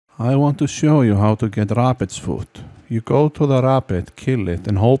I want to show you how to get rabbit's food. You go to the rabbit, kill it,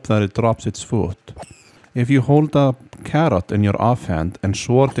 and hope that it drops its food. If you hold a carrot in your offhand and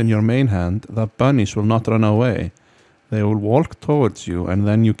sword in your main hand, the bunnies will not run away. They will walk towards you and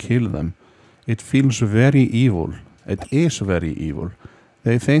then you kill them. It feels very evil. It is very evil.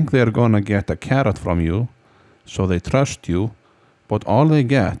 They think they're gonna get a carrot from you, so they trust you, but all they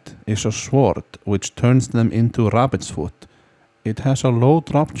get is a sword which turns them into rabbit's foot. It has a low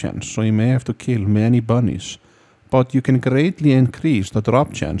drop chance, so you may have to kill many bunnies, but you can greatly increase the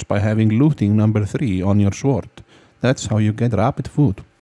drop chance by having looting number 3 on your sword. That's how you get rabbit food.